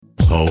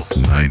Pulse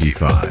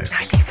 95.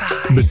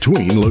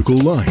 Between local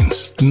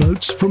lines.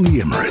 Notes from the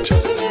Emirate.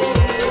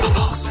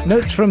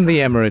 Notes from the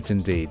Emirate,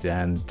 indeed.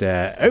 And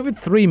over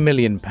 3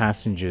 million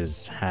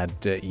passengers had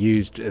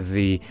used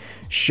the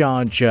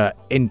Sharjah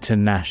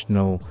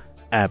International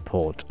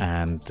Airport.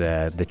 And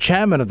the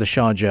chairman of the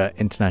Sharjah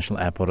International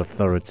Airport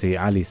Authority,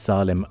 Ali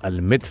Salim Al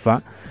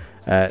Midfa,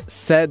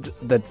 said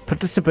that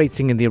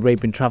participating in the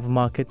Arabian travel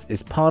market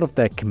is part of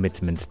their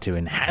commitment to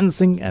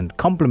enhancing and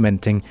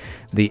complementing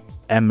the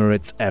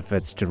Emirates'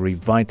 efforts to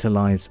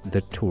revitalize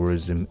the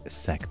tourism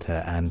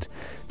sector. And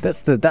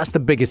that's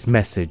the biggest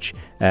message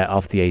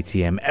of the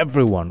ATM.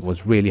 Everyone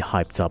was really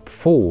hyped up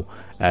for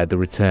the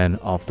return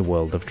of the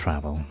world of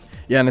travel.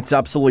 Yeah, and it's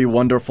absolutely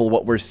wonderful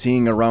what we're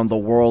seeing around the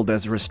world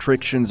as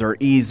restrictions are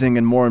easing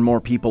and more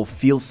people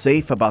feel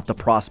safe about the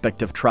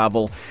prospect of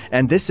travel.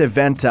 And this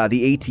event,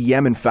 the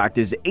ATM, in fact,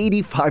 is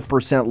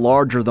 85%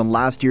 larger than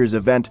last year's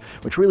event,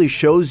 which really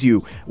shows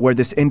you where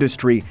this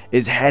industry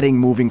is heading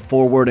moving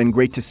forward. And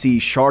great to see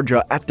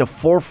Sharjah at the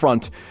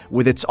forefront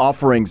with its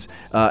offerings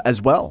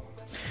as well.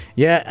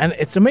 Yeah, and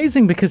it's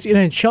amazing because, in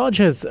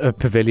Sharjah's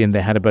pavilion,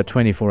 they had about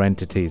 24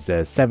 entities,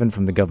 7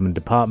 from the government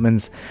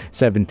departments,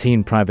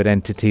 17 private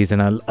entities,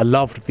 and I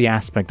loved the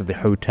aspect of the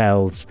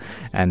hotels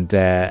and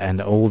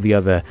all the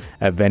other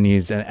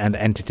venues and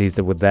entities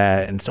that were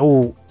there, and it's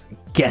all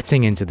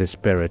getting into the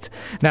spirit.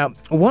 Now,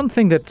 one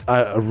thing that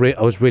I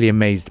was really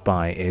amazed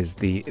by is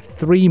the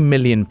 3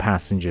 million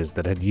passengers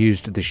that had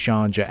used the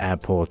Sharjah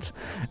airport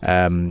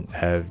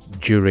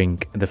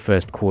during the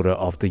first quarter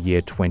of the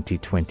year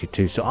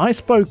 2022. So I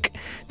spoke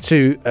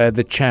to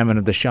the chairman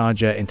of the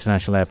Sharjah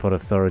International Airport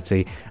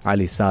Authority,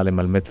 Ali Salim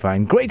Al Midfa,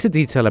 in greater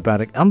detail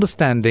about it,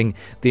 understanding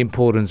the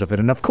importance of it.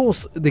 And of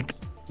course,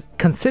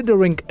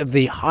 considering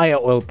the higher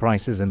oil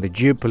prices and the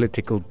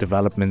geopolitical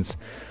developments,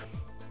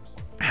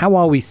 how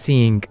are we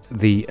seeing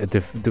the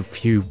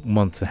few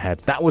months ahead?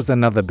 That was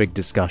another big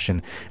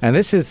discussion. And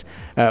this is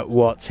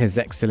what His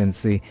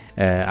Excellency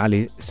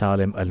Ali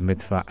Salim Al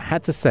Midfa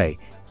had to say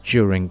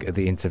during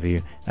the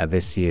interview at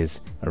this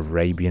year's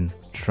Arabian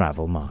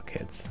travel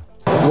markets.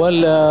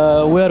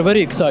 Well, we are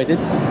very excited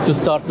to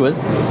start with,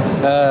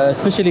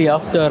 especially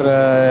after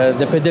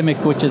the pandemic,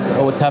 which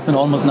happened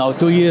almost now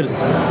 2 years,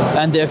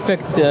 and the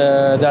effect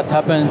that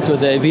happened to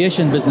the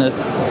aviation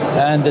business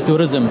and the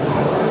tourism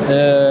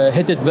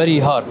hit it very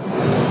hard.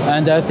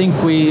 And I think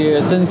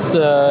since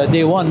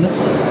day one,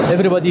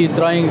 everybody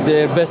trying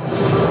their best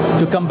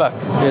to come back,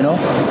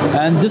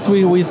 And this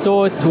we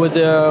saw it with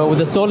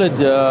a solid,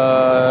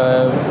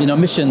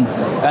 mission,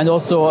 and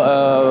also,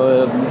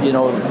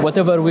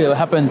 whatever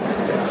happened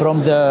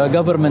from the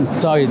government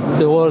side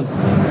towards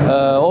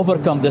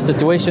overcome the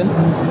situation.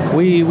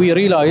 We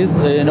realize,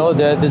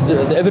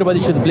 that everybody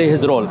should play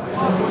his role.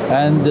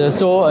 And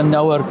so in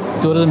our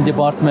tourism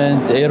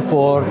department,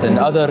 airport, and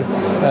other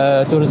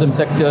tourism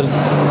sectors,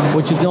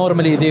 which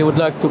normally they would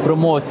like to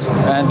promote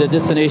and the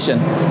destination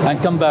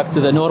and come back to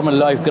the normal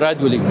life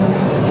gradually.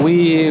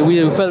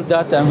 We felt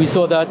that, and we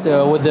saw that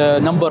with the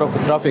number of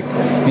traffic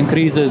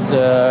increases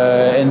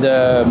in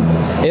the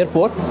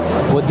airport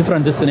with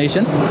different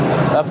destination.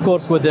 Of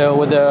course, with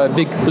a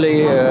big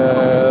play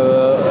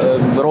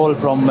role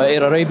from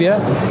Air Arabia,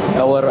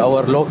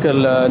 our local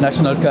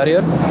national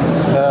carrier.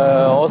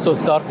 Also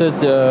started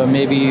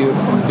maybe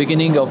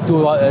beginning of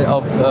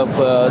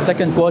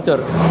second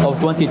quarter of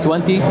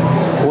 2020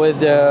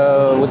 with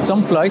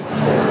some flight,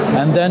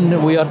 and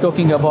then we are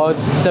talking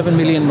about 7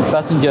 million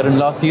passengers in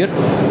last year.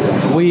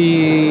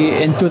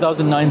 In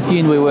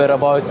 2019 we were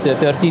about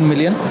 13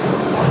 million.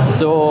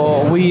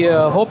 So we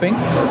are hoping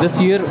this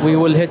year we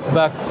will hit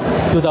back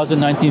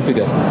 2019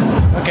 figure.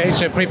 Okay,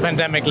 so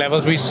pre-pandemic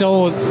levels. We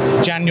saw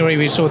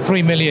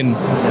 3 million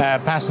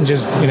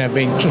passengers,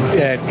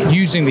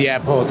 using the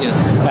airport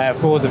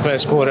for the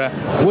first quarter.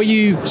 Were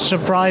you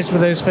surprised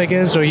with those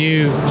figures? Are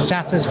you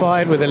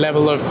satisfied with the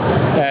level of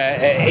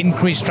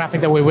increased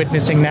traffic that we're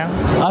witnessing now?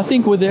 I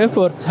think with the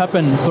effort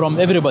happened from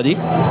everybody,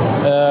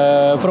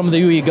 from the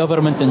UAE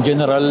government in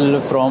general,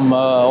 from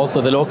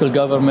also the local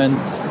government,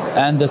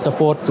 and the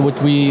support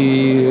which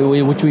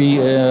we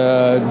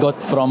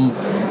got from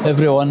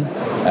everyone,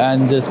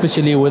 and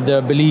especially with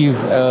the belief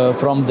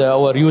from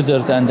our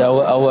users and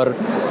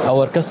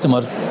our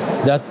customers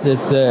that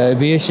this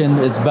aviation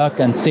is back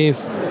and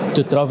safe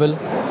to travel.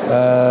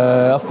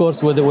 Of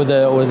course, with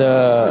a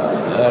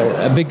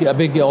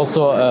big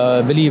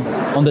also belief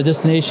on the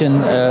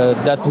destination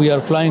that we are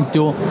flying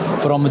to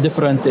from a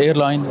different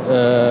airline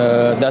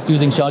that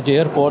using Sharjah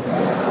Airport.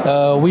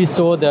 We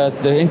saw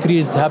that the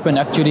increase happened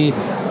actually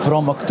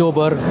from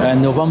October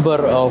and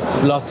November of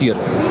last year.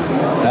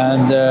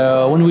 And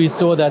when we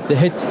saw that the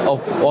hit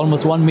of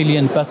almost 1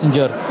 million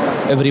passenger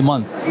every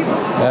month,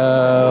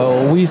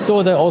 we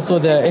saw that also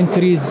the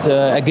increase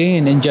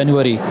again in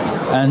January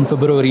and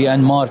February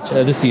and March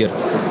this year.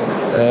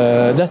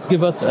 That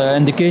gives us an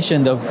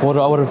indication that for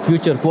our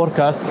future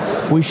forecast,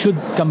 we should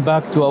come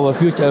back to our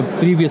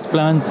previous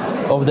plans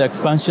of the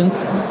expansions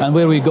and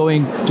where we're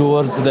going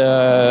towards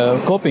the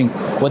coping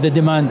with the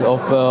demand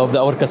of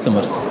our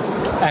customers.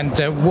 And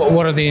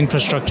what are the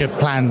infrastructure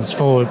plans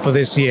for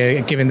this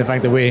year, given the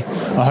fact that we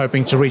are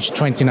hoping to reach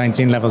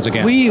 2019 levels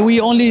again?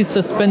 We only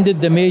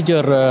suspended the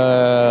major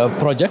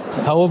project.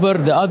 However,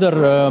 the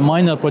other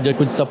minor project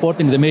which is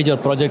supporting the major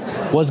project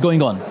was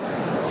going on.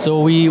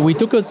 So we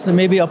took us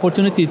maybe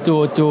opportunity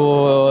to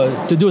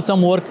do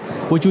some work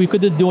which we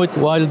couldn't do it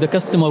while the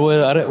customer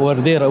were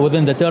there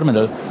within the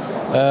terminal.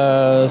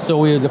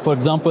 So for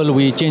example,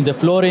 we changed the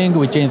flooring,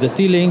 we changed the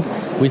ceiling,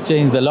 we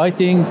changed the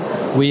lighting,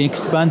 we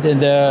expanded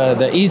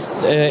the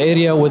east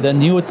area with the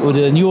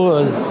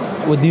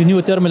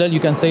new terminal. You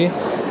can say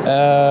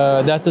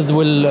that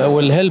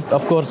will help,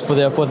 of course, for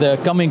the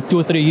coming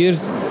 2-3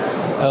 years.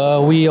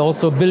 We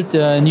also built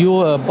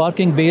new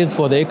parking bays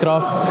for the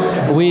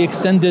aircraft. We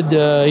extended,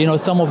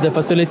 some of the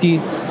facility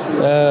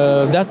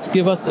that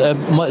give us a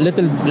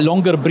little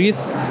longer breath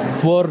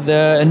for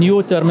the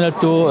new terminal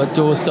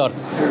to start.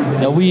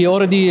 We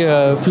already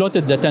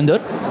floated the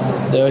tender.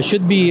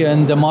 Should be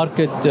in the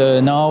market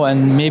now,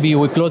 and maybe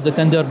we close the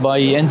tender by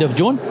end of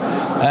June,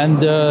 and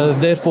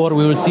therefore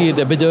we will see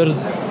the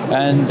bidders,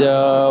 and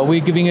we're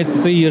giving it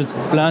 3 years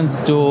plans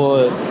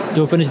to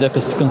finish the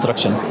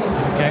construction.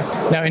 Okay.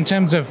 Now, in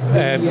terms of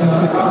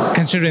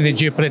considering the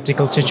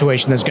geopolitical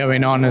situation that's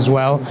going on as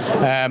well,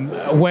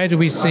 where do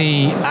we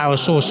see our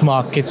source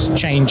markets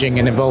changing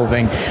and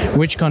evolving?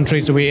 Which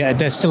countries do we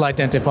still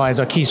identify as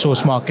our key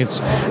source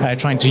markets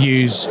trying to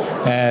use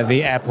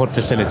the airport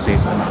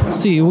facilities?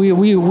 See,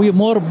 we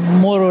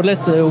more or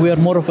less we are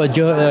more of a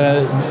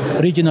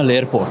regional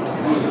airport.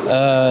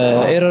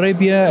 Air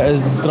Arabia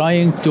is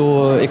trying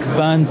to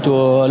expand to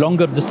a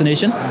longer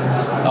destination.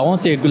 I won't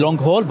say long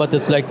haul, but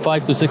it's like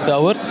 5 to 6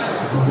 hours.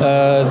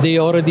 They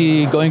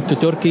already going to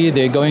Turkey,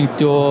 they're going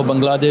to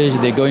Bangladesh,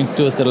 they're going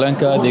to Sri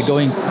Lanka,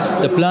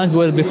 the plans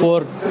were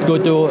before go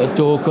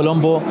to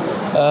Colombo,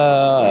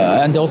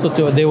 and also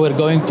they were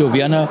going to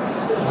Vienna.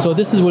 So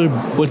this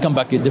will come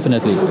back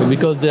definitely,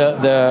 because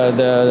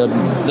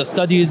the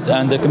studies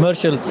and the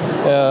commercial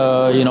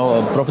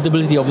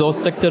profitability of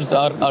those sectors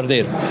are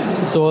there.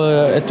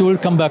 So it will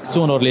come back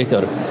sooner or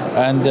later,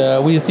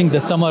 and we think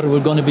the summer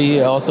we're going to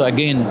be also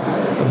again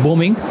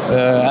booming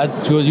as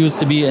it used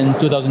to be in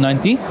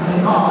 2019.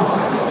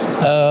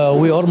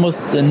 We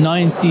almost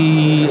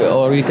 90,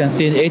 or you can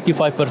say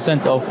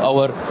 85% of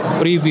our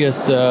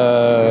previous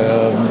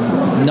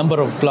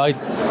number of flight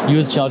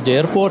use Sharjah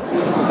Airport.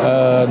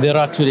 They're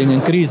actually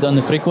increase on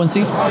the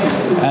frequency,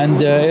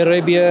 and Air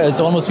Arabia is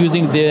almost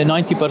using the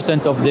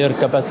 90% of their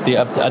capacity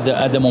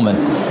at the moment.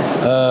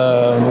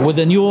 With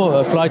the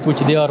new flight which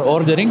they are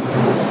ordering,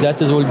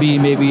 will be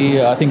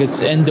maybe, I think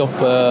it's end of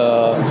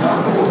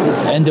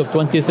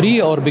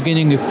 23 or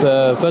beginning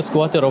of first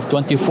quarter of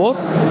 24.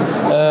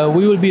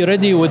 We will be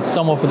ready with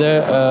some of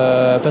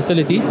the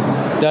facility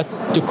that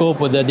to cope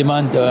with the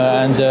demand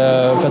and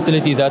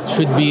facility that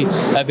should be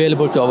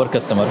available to our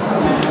customer.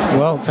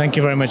 Well, thank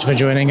you very much for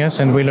joining us,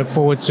 and we look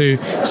forward to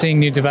seeing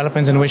new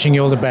developments and wishing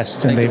you all the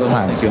best in the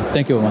plans.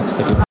 Thank you very much.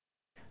 Thank you.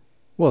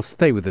 Well,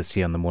 stay with us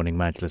here on the Morning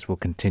Majlis. We'll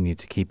continue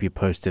to keep you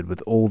posted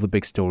with all the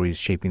big stories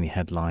shaping the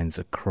headlines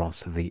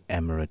across the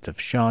Emirate of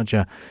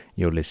Sharjah.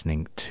 You're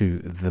listening to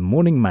the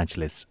Morning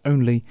Majlis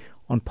only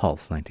on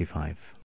Pulse 95.